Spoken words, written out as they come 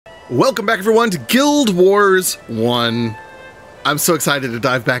Welcome back everyone to Guild Wars 1. I'm so excited to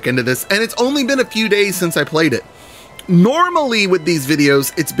dive back into this, and it's only been a few days since I played it. Normally with these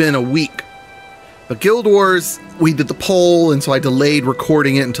videos, it's been a week. But Guild Wars, we did the poll, and so I delayed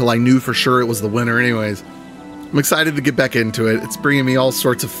recording it until I knew for sure it was the winner anyways. I'm excited to get back into it. It's bringing me all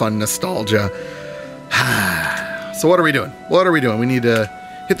sorts of fun nostalgia. So what are we doing? What are we doing? We need to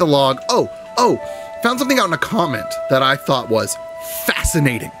hit the log. Oh, found something out in a comment that I thought was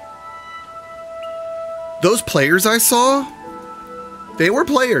fascinating. Those players I saw, they were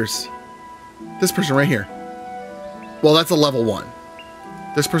players. This person right here. Well, that's a level 1.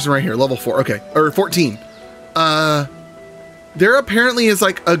 This person right here, level 4. Okay, or 14. There apparently is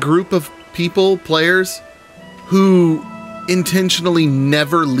like a group of people, players, who intentionally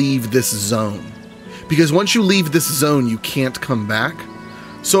never leave this zone. Because once you leave this zone, you can't come back.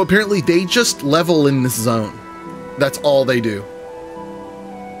 So apparently they just level in this zone. That's all they do.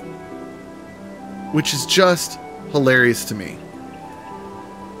 Which is just hilarious to me.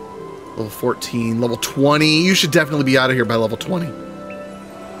 Level 14, level 20. You should definitely be out of here by level 20.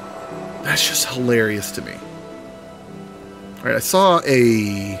 That's just hilarious to me. All right, I saw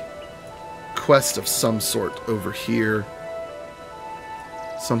a quest of some sort over here.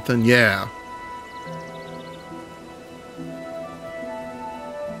 Something, yeah.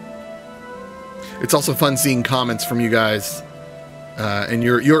 It's also fun seeing comments from you guys and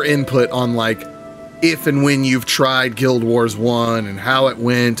your input on like if and when you've tried Guild Wars 1 and how it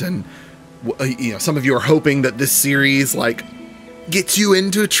went, and you know, some of you are hoping that this series like gets you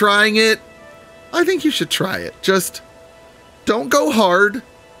into trying it. I think you should try it. Just don't go hard.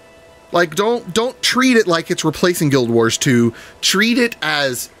 Like don't treat it like it's replacing Guild Wars 2. Treat it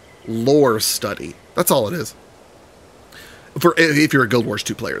as lore study. That's all it is. If you're a Guild Wars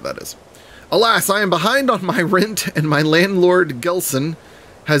 2 player, that is. Alas, I am behind on my rent, and my landlord, Gelson,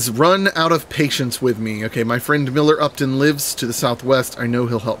 has run out of patience with me. Okay, my friend Miller Upton lives to the southwest. I know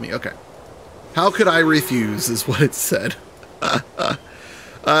he'll help me. Okay. How could I refuse, is what it said.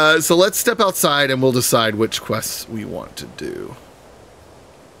 So let's step outside, and we'll decide which quests we want to do.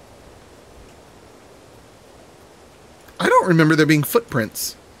 I don't remember there being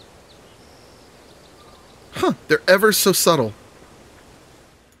footprints. Huh, they're ever so subtle.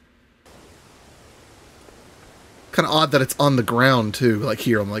 Kind of odd that it's on the ground too, like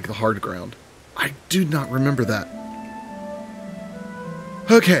here on like the hard ground. I do not remember that.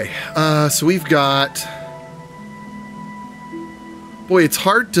 Okay, so we've got... Boy, it's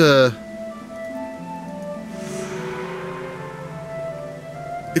hard to...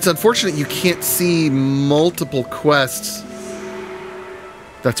 It's unfortunate you can't see multiple quests.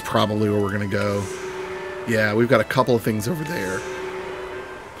 That's probably where we're gonna go. Yeah, we've got a couple of things over there.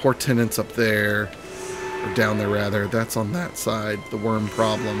 Poor tenants up there. Or down there, rather. That's on that side. The worm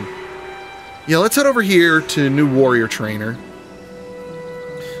problem. Yeah, let's head over here to New Warrior Trainer.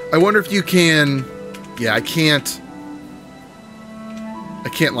 I wonder if you can... Yeah, I can't,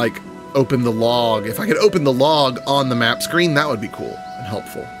 like, open the log. If I could open the log on the map screen, that would be cool and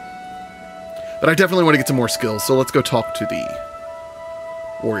helpful. But I definitely want to get some more skills, so let's go talk to the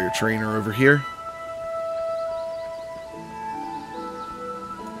Warrior Trainer over here.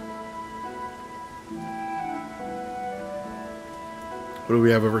 What do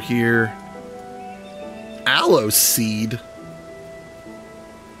we have over here? Aloe seed.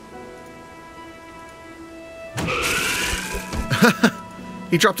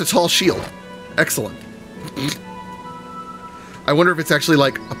 He dropped a tall shield. Excellent. I wonder if it's actually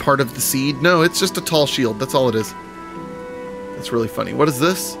like a part of the seed. No, it's just a tall shield. That's all it is. That's really funny. What is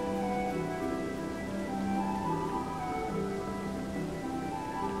this?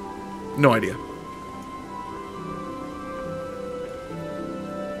 No idea.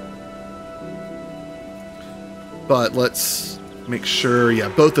 But let's make sure, yeah,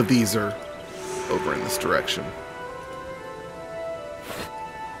 both of these are over in this direction.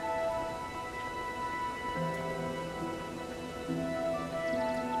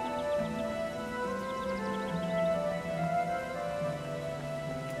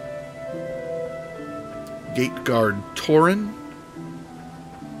 Gate Guard Torin.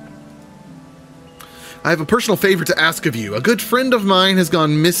 I have a personal favor to ask of you. A good friend of mine has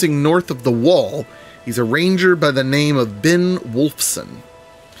gone missing north of the wall. He's a ranger by the name of Ben Wolfson.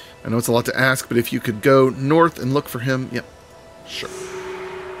 I know it's a lot to ask, but if you could go north and look for him... Yep, sure.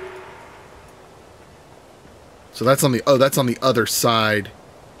 So that's on the... Oh, that's on the other side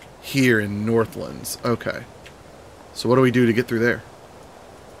here in Northlands. Okay. So what do we do to get through there?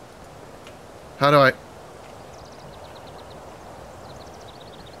 How do I...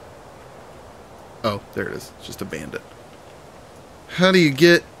 Oh, there it is. It's just a bandit. How do you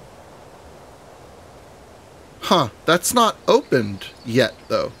get Huh, that's not opened yet,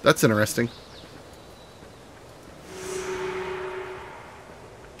 though. That's interesting.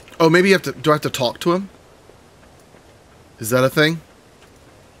 Oh, maybe you have to... Do I have to talk to him? Is that a thing?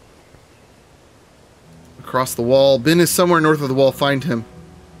 Across the wall. Ben is somewhere north of the wall. Find him.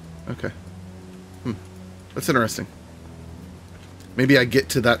 Okay. That's interesting. Maybe I get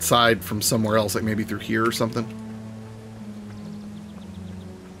to that side from somewhere else, like maybe through here or something.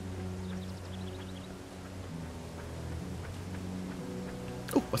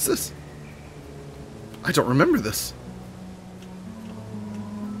 Oh, what's this? I don't remember this.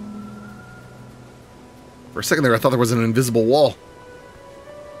 For a second there, I thought there was an invisible wall.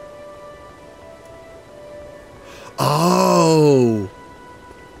 Oh!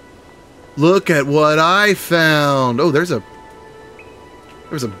 Look at what I found! Oh, there's a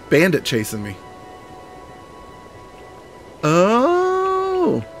bandit chasing me.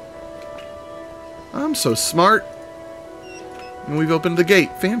 Oh! I'm so smart. And we've opened the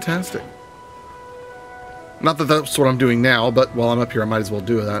gate. Fantastic. Not that that's what I'm doing now, but while I'm up here, I might as well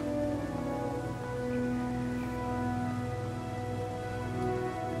do that.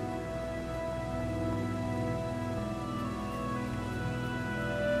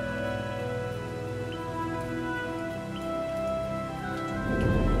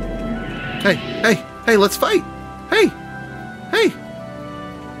 Hey, let's fight! Hey! Hey!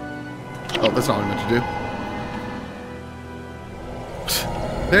 Oh, that's not what I meant to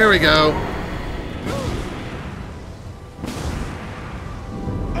do. There we go.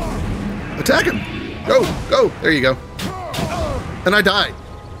 Attack him! Go! Go! There you go. And I died.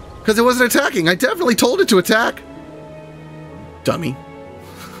 Because it wasn't attacking. I definitely told it to attack. Dummy.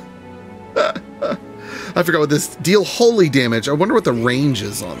 I forgot what this... Deal holy damage. I wonder what the range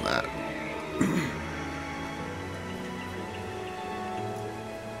is on that.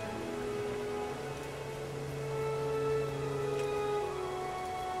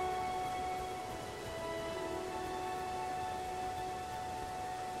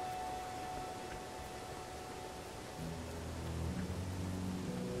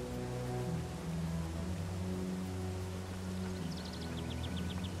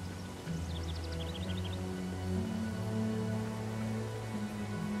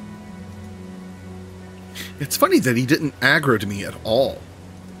 It's funny that he didn't aggro to me at all.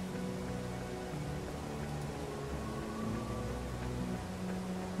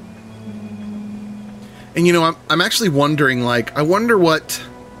 And you know, I'm actually wondering, like, I wonder what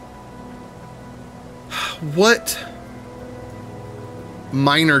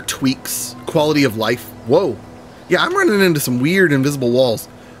minor tweaks, quality of life. Whoa. Yeah, I'm running into some weird invisible walls.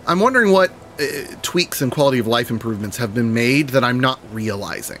 I'm wondering what tweaks and quality of life improvements have been made that I'm not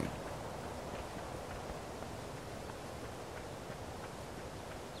realizing.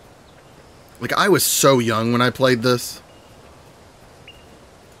 Like, I was so young when I played this.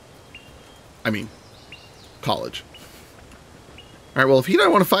 I mean, college. Alright, well, if he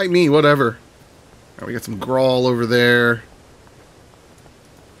don't want to fight me, whatever. Alright, we got some Grawl over there.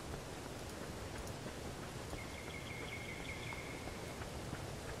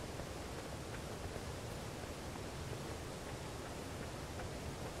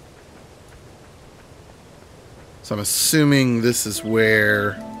 So I'm assuming this is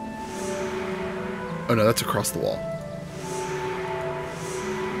where... Oh no, that's across the wall.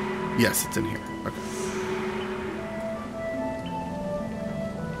 Yes, it's in here. Okay.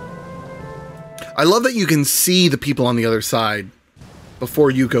 I love that you can see the people on the other side before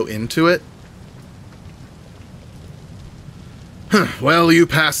you go into it. Well, you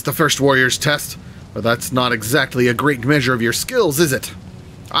passed the first warrior's test, but that's not exactly a great measure of your skills, is it?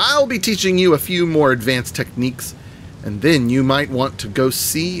 I'll be teaching you a few more advanced techniques, and then you might want to go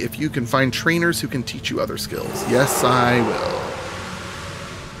see if you can find trainers who can teach you other skills. Yes, I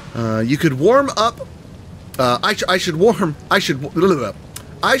will. You could warm up. I should warn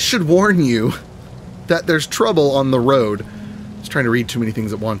you that there's trouble on the road. I was trying to read too many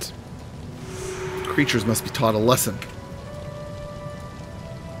things at once. Creatures must be taught a lesson.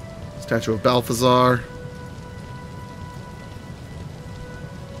 Statue of Balthazar.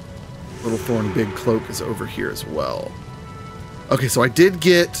 Little Thorn Big Cloak is over here as well. Okay, so I did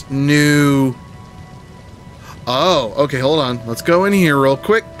get new... Oh, okay, hold on. Let's go in here real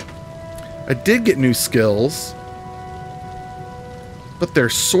quick. I did get new skills. But they're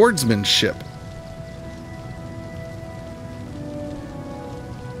swordsmanship.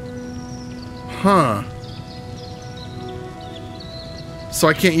 Huh. So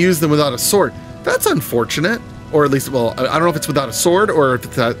I can't use them without a sword. That's unfortunate. Or at least, well, I don't know if it's without a sword or if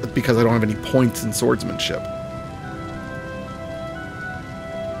it's because I don't have any points in swordsmanship.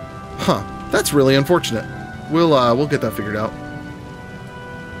 Huh. That's really unfortunate. We'll get that figured out.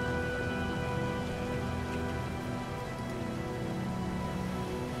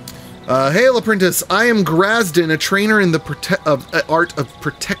 Hail Apprentice, I am Grazdin, a trainer in the art of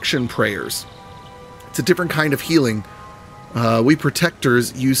protection prayers. It's a different kind of healing. We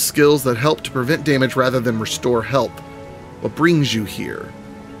protectors use skills that help to prevent damage rather than restore health. What brings you here?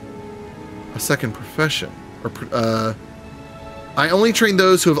 A second profession. I only train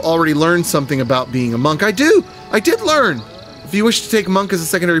those who have already learned something about being a monk. I did learn! If you wish to take monk as a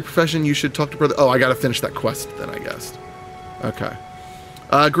secondary profession, you should talk to brother... Oh, I gotta finish that quest then, I guess. Okay.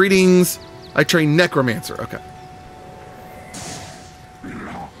 Greetings. I train necromancer. Okay.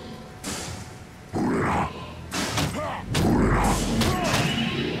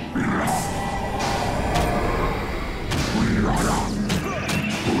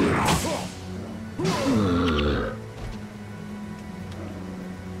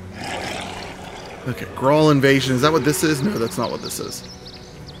 Okay, Grawl Invasion. Is that what this is? No, that's not what this is.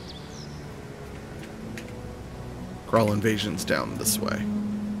 Grawl Invasion's down this way.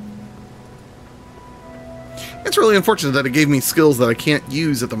 It's really unfortunate that it gave me skills that I can't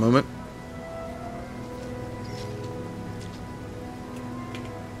use at the moment.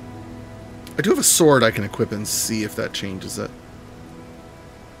 I do have a sword I can equip and see if that changes it.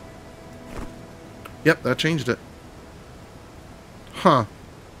 Yep, that changed it. Huh.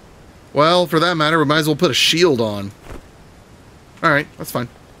 Well, for that matter, we might as well put a shield on. Alright, that's fine.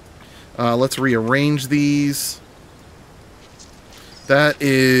 Let's rearrange these. That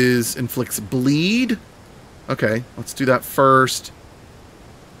is inflicts bleed. Okay, let's do that first.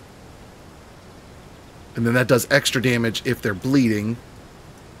 And then that does extra damage if they're bleeding.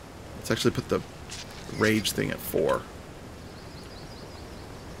 Let's actually put the rage thing at 4.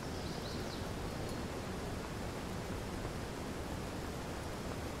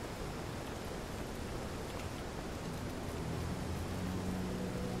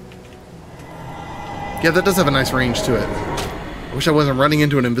 Yeah, that does have a nice range to it. I wish I wasn't running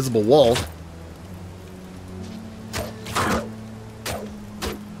into an invisible wall.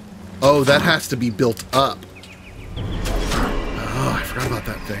 Oh, that has to be built up. Oh, I forgot about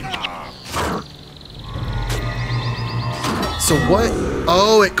that thing. So what?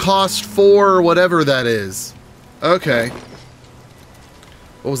 Oh, it cost 4, whatever that is. Okay.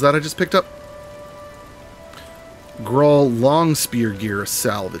 What was that I just picked up? Grawl long spear gear, a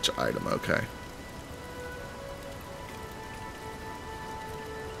salvage item. Okay.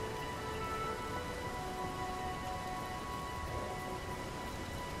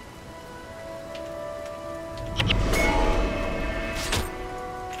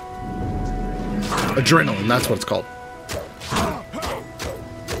 Adrenaline, that's what it's called.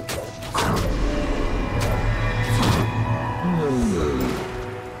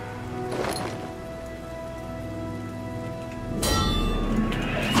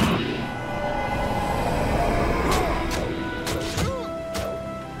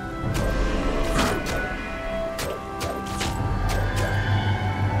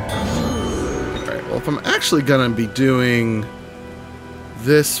 Alright, well, if I'm actually gonna be doing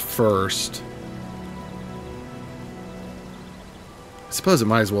this first... I suppose it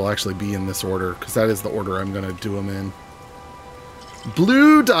might as well actually be in this order, because that is the order I'm going to do them in.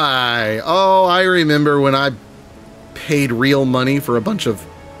 Blue dye! Oh, I remember when I paid real money for a bunch of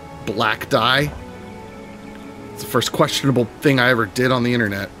black dye. It's the first questionable thing I ever did on the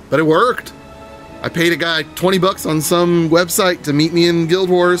internet. But it worked! I paid a guy 20 bucks on some website to meet me in Guild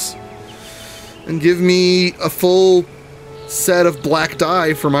Wars and give me a full set of black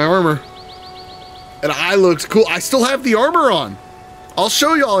dye for my armor. And I looked cool. I still have the armor on! I'll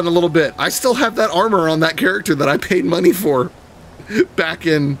show y'all in a little bit. I still have that armor on that character that I paid money for back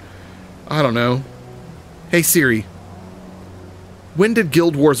in, I don't know. Hey Siri, when did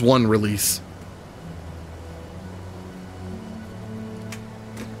Guild Wars 1 release?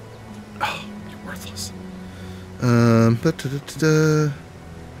 Oh, you're worthless.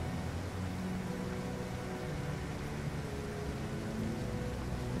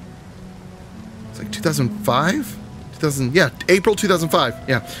 It's like 2005? Yeah, April 2005.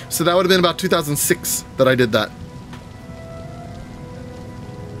 Yeah, so that would have been about 2006 that I did that.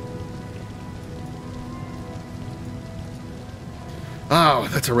 Oh,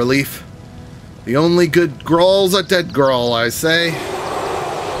 that's a relief. The only good Grawl's a dead Grawl, I say.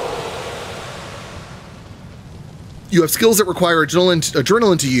 You have skills that require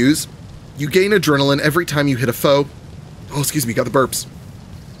adrenaline to use. You gain adrenaline every time you hit a foe. Oh, excuse me, got the burps.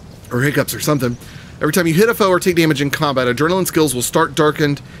 Or hiccups or something. Every time you hit a foe or take damage in combat, adrenaline skills will start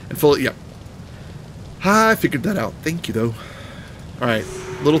darkened and fully... Yep. I figured that out. Thank you, though. Alright.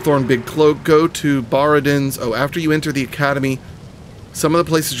 Little Thorn, Big Cloak. Go to Baradin's. Oh, after you enter the academy, some of the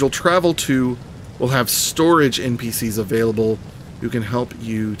places you'll travel to will have storage NPCs available who can help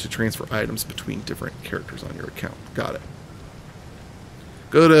you to transfer items between different characters on your account. Got it.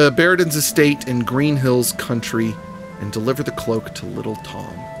 Go to Baradin's estate in Green Hills Country and deliver the cloak to Little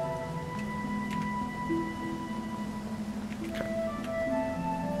Tom. Okay.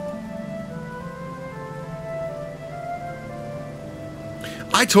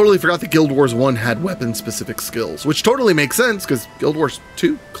 I totally forgot that Guild Wars 1 had weapon-specific skills, which totally makes sense because Guild Wars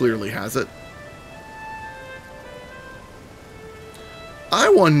 2 clearly has it. I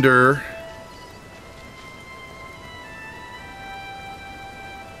wonder...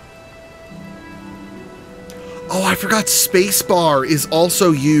 Oh, I forgot spacebar is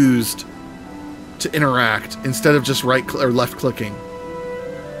also used to interact instead of just right or left clicking.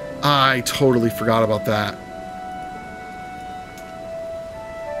 I totally forgot about that.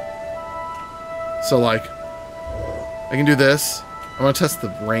 So like, I can do this. I want to test the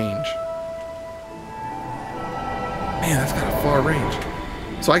range. Man, that's got a far range.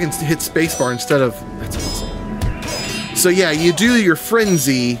 So I can hit spacebar instead of... That's awesome. So yeah, you do your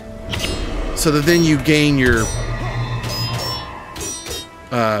frenzy so that then you gain your...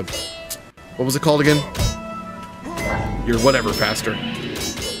 what was it called again? Your whatever faster.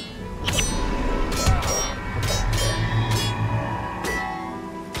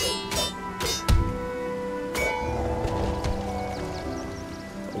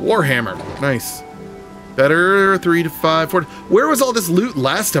 Warhammer. Nice. Better 3 to 5, 4. Where was all this loot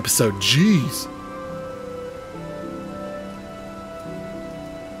last episode? Jeez.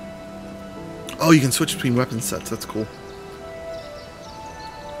 Oh, you can switch between weapon sets. That's cool.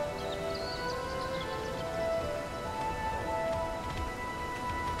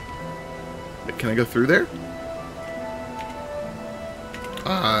 Wait, can I go through there?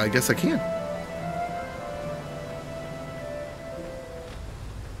 I guess I can.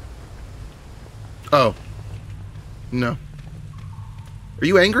 Oh. No. Are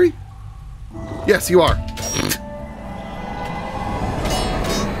you angry? Yes, you are.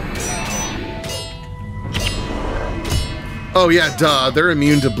 Oh yeah, duh. They're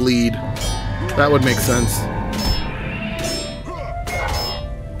immune to bleed. That would make sense.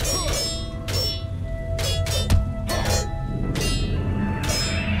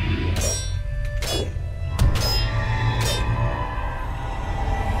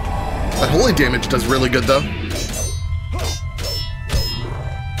 That holy damage does really good though.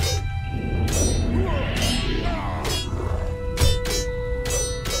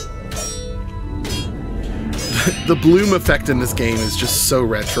 The bloom effect in this game is just so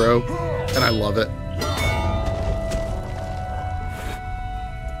retro, and I love it.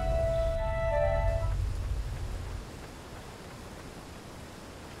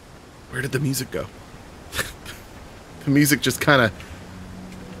 Where did the music go? The music just kind of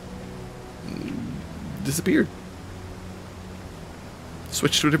disappeared.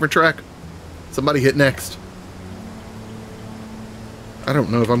 Switch to a different track. Somebody hit next. I don't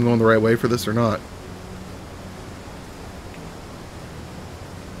know if I'm going the right way for this or not.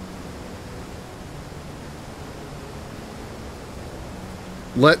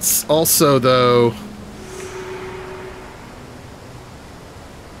 Let's also, though...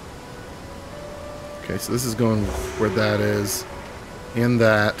 Okay, so this is going where that is. And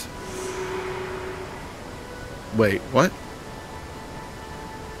that. Wait, what?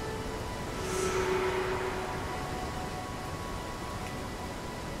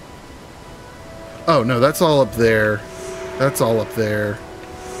 Oh, no, that's all up there. That's all up there.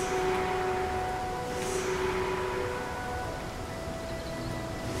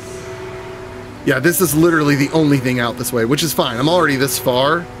 Yeah, this is literally the only thing out this way, which is fine. I'm already this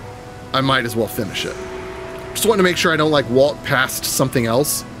far. I might as well finish it. Just wanting to make sure I don't, like, walk past something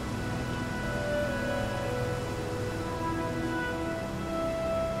else.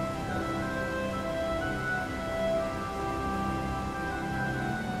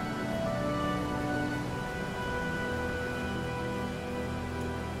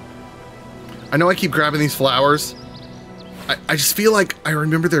 I know I keep grabbing these flowers. I just feel like I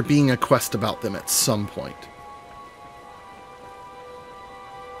remember there being a quest about them at some point.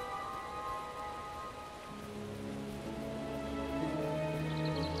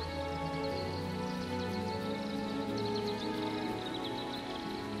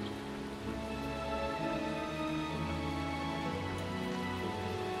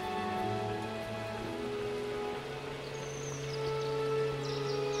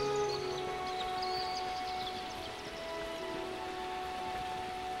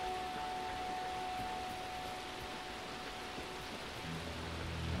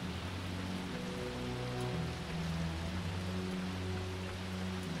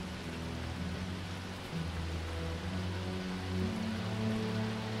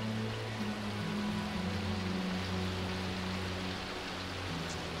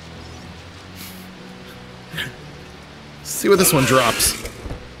 see what this one drops.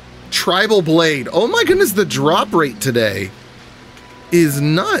 Tribal Blade. Oh my goodness, the drop rate today is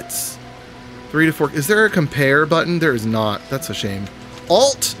nuts. 3 to 4. Is there a compare button? There is not. That's a shame.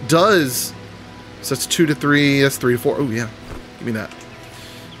 Alt does. So that's 2 to 3. That's 3 to 4. Oh yeah, give me that.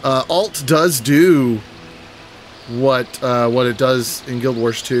 Alt does do what it does in Guild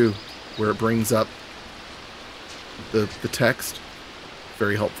Wars 2, where it brings up the text.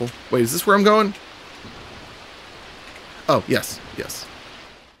 Very helpful. Wait, is this where I'm going? Oh, yes, yes.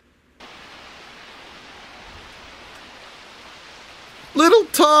 Little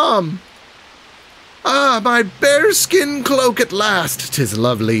Tom! Ah, my bearskin cloak at last! 'Tis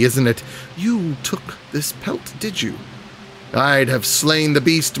lovely, isn't it? You took this pelt, did you? I'd have slain the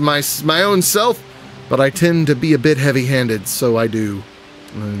beast my own self, but I tend to be a bit heavy-handed, so I do.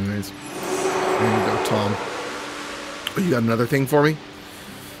 Anyways, there you go, Tom. Oh, you got another thing for me?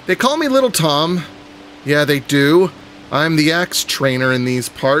 They call me Little Tom. Yeah, they do. I'm the axe trainer in these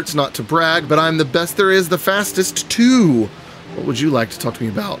parts, not to brag, but I'm the best there is, the fastest too. What would you like to talk to me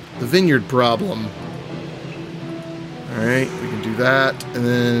about? The vineyard problem. Alright, we can do that. And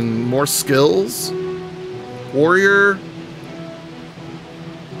then more skills. Warrior.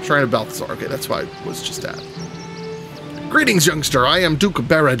 Shrine of Balthazar. Okay, that's why I was just at. Greetings, youngster. I am Duke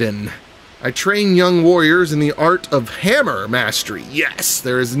Baradin. I train young warriors in the art of hammer mastery. Yes,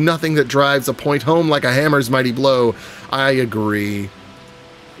 there is nothing that drives a point home like a hammer's mighty blow. I agree.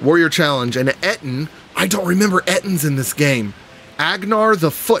 Warrior challenge. And Etten. I don't remember Ettins in this game. Agnar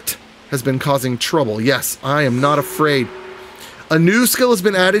the Foot has been causing trouble. Yes, I am not afraid. A new skill has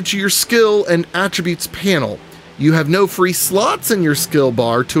been added to your skill and attributes panel. You have no free slots in your skill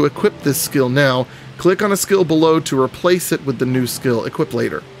bar to equip this skill now. Click on a skill below to replace it with the new skill. Equip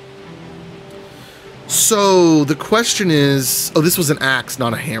later. So the question is... Oh, this was an axe,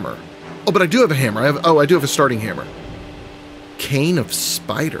 not a hammer. Oh, but I do have a hammer. I do have a starting hammer. Cane of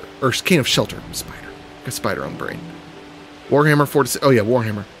Spider. Or Cane of Shelter. Spider. Got spider on the brain. Warhammer 4 to 6. Oh yeah,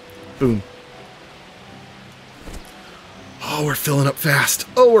 Warhammer. Boom. Oh, we're filling up fast.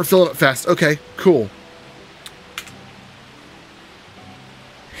 Oh, we're filling up fast. Okay, cool.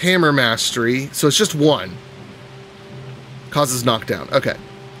 Hammer mastery. So it's just one. Causes knockdown. Okay.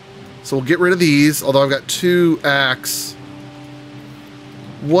 So we'll get rid of these, although I've got 2 axe.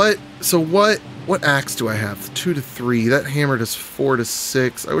 What axe do I have? 2 to 3. That hammer does 4 to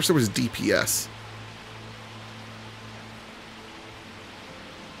 6. I wish there was DPS.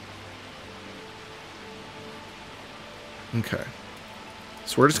 Okay.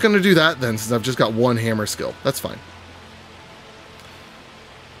 So we're just going to do that then, since I've just got 1 hammer skill. That's fine.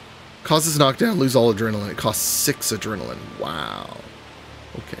 Causes knockdown, lose all adrenaline. It costs 6 adrenaline. Wow.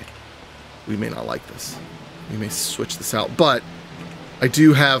 Okay. We may not like this. We may switch this out. But I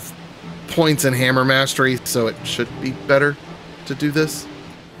do have points in hammer mastery, so it should be better to do this.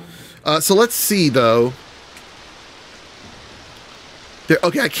 So let's see, though.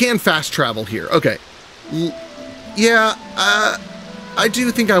 Okay, I can fast travel here. Okay. Yeah, I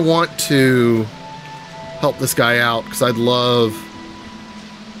do think I want to help this guy out, because I'd love...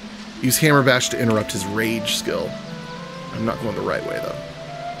 Use Hammer Bash to interrupt his rage skill. I'm not going the right way, though.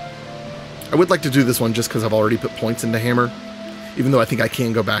 I would like to do this one just because I've already put points into Hammer, even though I think I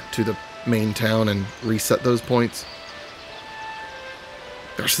can go back to the main town and reset those points.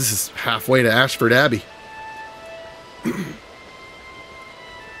 Gosh, this is halfway to Ashford Abbey.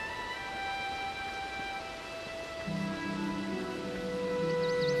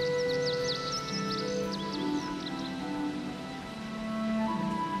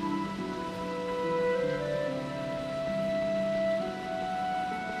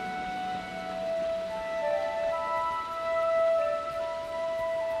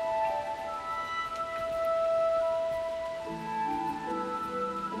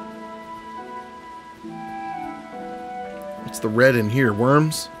 What's the red in here?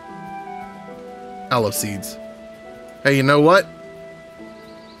 Worms? Aloe seeds. Hey, you know what?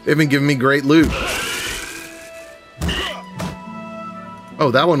 They've been giving me great loot.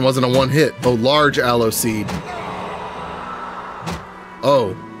 Oh, that one wasn't a one hit. Oh, large aloe seed.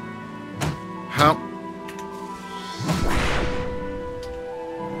 Oh. How?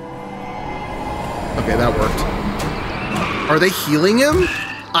 Okay, that worked. Are they healing him?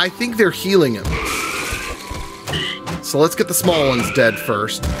 I think they're healing him. So let's get the small ones dead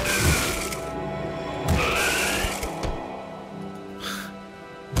first.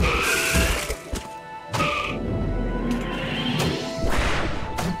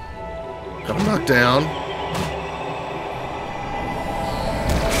 Got him knocked down.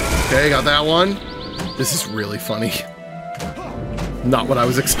 Okay, got that one. This is really funny. Not what I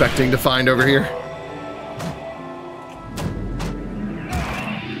was expecting to find over here.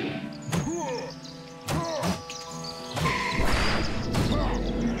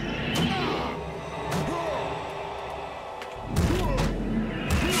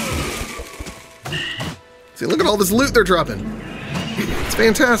 See, look at all this loot they're dropping. It's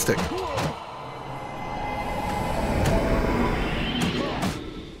fantastic.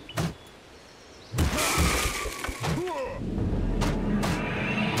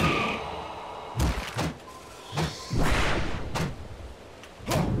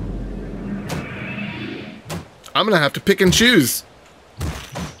 I'm gonna have to pick and choose.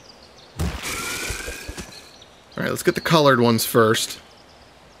 Alright, let's get the colored ones first.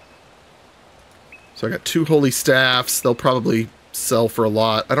 So I got 2 holy staffs. They'll probably sell for a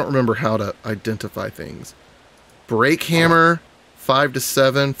lot. I don't remember how to identify things. Break hammer, 5 to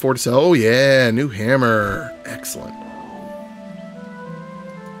 7, 4 to 7. Oh yeah, new hammer. Excellent.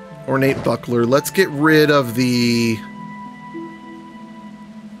 Ornate buckler. Let's get rid of the...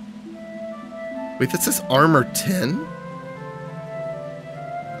 Wait, that says armor 10?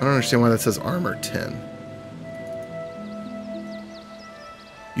 I don't understand why that says armor 10.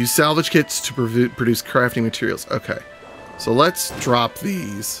 Use salvage kits to produce crafting materials. Okay. So let's drop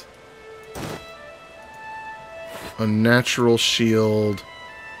these. A natural shield.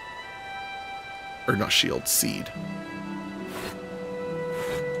 Or not shield, seed.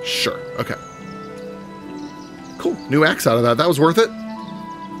 Sure. Okay. Cool. New axe out of that. That was worth it.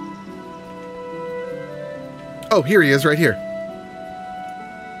 Oh, here he is, right here.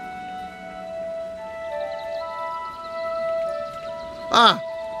 Ah,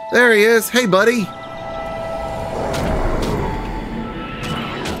 there he is. Hey, buddy.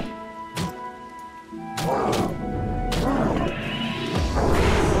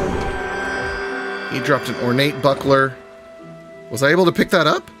 He dropped an ornate buckler. Was I able to pick that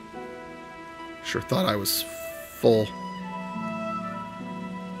up? Sure thought I was full.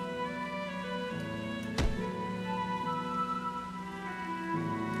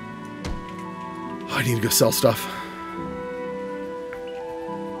 I need to go sell stuff.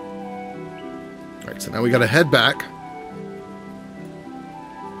 Alright, so now we gotta head back.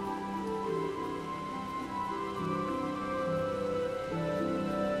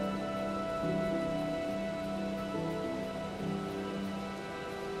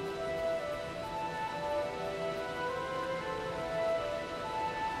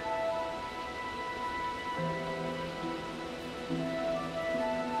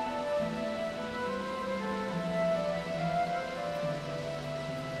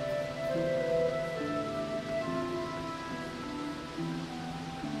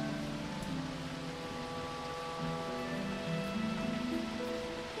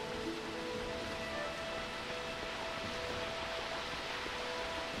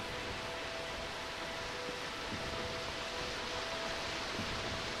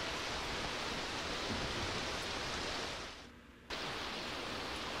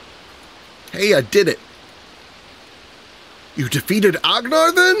 Hey, I did it. You defeated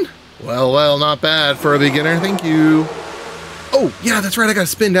Agnar then? Well, well, not bad for a beginner. Thank you. Oh, yeah, that's right. I got to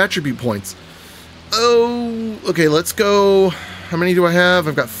spend attribute points. Oh, okay, let's go. How many do I have?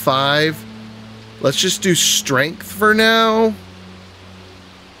 I've got 5. Let's just do strength for now.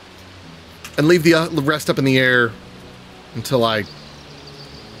 And leave the rest up in the air until I...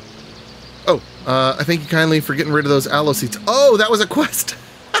 Oh, I thank you kindly for getting rid of those aloe seeds. Oh, that was a quest.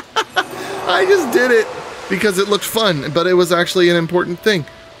 I just did it because it looked fun, but it was actually an important thing.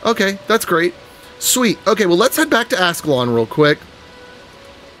 Okay, that's great. Sweet. Okay, well, let's head back to Ascalon real quick.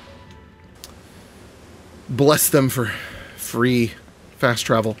 Bless them for free fast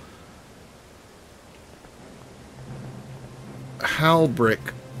travel.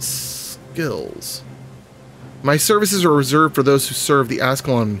 Halbrick skills. My services are reserved for those who serve the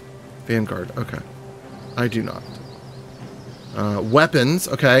Ascalon Vanguard. Okay. I do not. Weapons.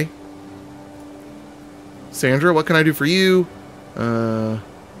 Okay. Sandra, what can I do for you?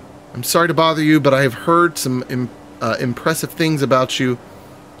 I'm sorry to bother you, but I have heard some impressive things about you.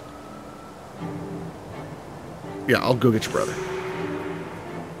 Yeah, I'll go get your brother.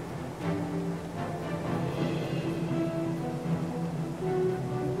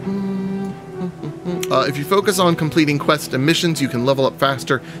 If you focus on completing quests and missions, you can level up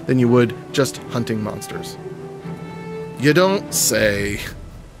faster than you would just hunting monsters. You don't say.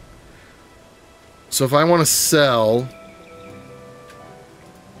 So if I want to sell...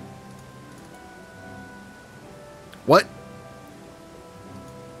 What?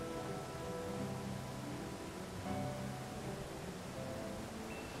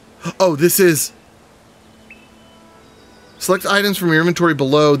 Oh, this is... Select items from your inventory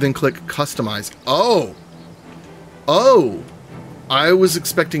below, then click Customize. Oh! Oh! I was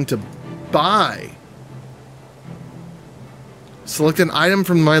expecting to buy. Select an item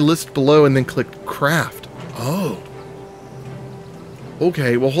from my list below and then click Craft. Oh.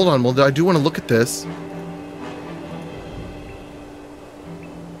 Okay, well hold on. Well, I do want to look at this.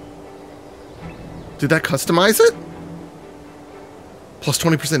 Did that customize it? Plus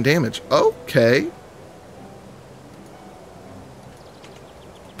 20% damage. Okay.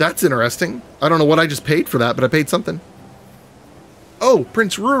 That's interesting. I don't know what I just paid for that, but I paid something. Oh,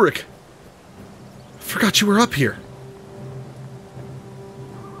 Prince Rurik. I forgot you were up here.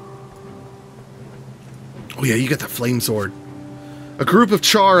 Oh yeah, you got that flame sword. A group of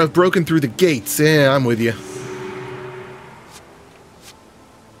Char have broken through the gates. Yeah, I'm with you.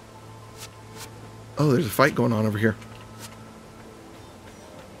 Oh, there's a fight going on over here.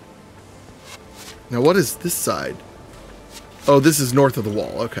 Now, what is this side? Oh, this is north of the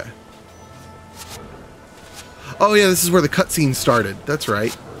wall. Okay. Oh, yeah, this is where the cutscene started. That's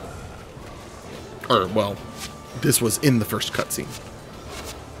right. Or, well, this was in the first cutscene.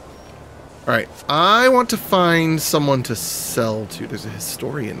 Alright, I want to find someone to sell to. There's a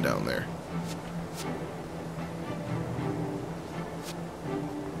historian down there.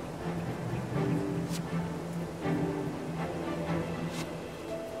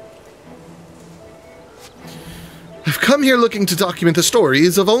 I've come here looking to document the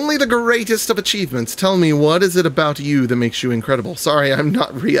stories of only the greatest of achievements. Tell me, what is it about you that makes you incredible? Sorry, I'm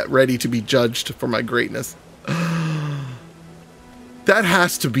not yet ready to be judged for my greatness. That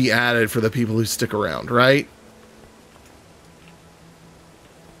has to be added for the people who stick around, right?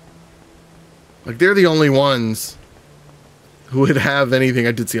 Like, they're the only ones who would have anything.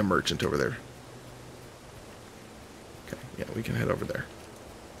 I did see a merchant over there. Okay, yeah, we can head over there.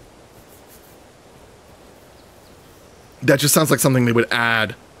 That just sounds like something they would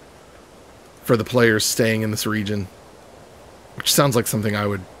add for the players staying in this region. Which sounds like something I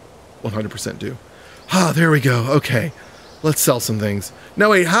would 100% do. Ah, there we go. Okay. Let's sell some things. No,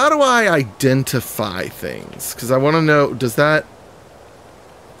 wait, how do I identify things? Because I want to know, does that...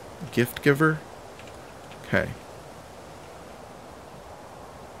 Gift giver? Okay.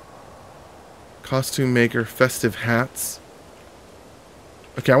 Costume maker, festive hats.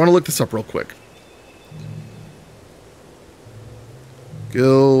 Okay, I want to look this up real quick.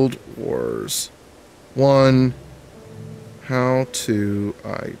 Guild Wars 1. How to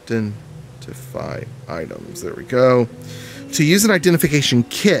identify items. There we go. To use an identification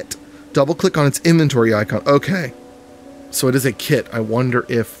kit, double click on its inventory icon. Okay. So it is a kit. I wonder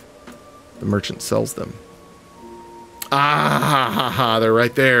if the merchant sells them. Ah, ha, ha, they're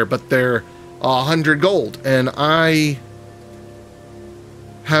right there, but they're 100 gold, and I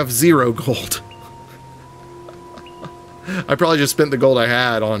have 0 gold. I probably just spent the gold I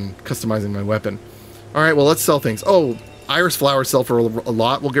had on customizing my weapon. All right, well, let's sell things. Oh, iris flowers sell for a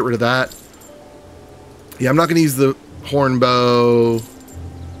lot. We'll get rid of that. Yeah, I'm not going to use the horn bow.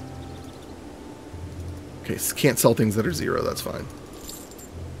 Okay, can't sell things that are 0. That's fine.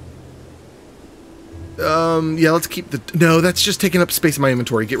 Yeah, let's keep the... No, that's just taking up space in my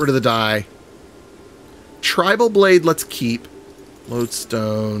inventory. Get rid of the dye. Tribal blade, let's keep.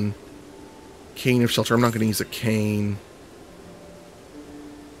 Lodestone. Cane of shelter. I'm not going to use a cane.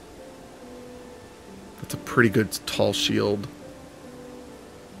 That's a pretty good tall shield.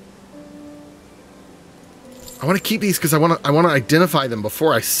 I want to keep these because I want to identify them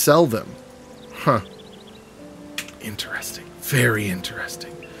before I sell them. Huh. Interesting. Very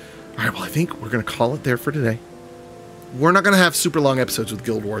interesting. All right, well, I think we're going to call it there for today. We're not going to have super long episodes with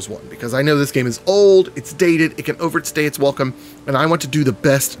Guild Wars 1 because I know this game is old, it's dated, it can overstay its welcome, and I want to do the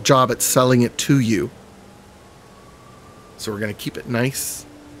best job at selling it to you. So we're going to keep it nice,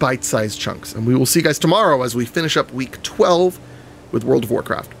 bite-sized chunks. And we will see you guys tomorrow as we finish up week 12 with World of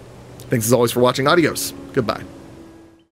Warcraft. Thanks as always for watching. Adios. Goodbye.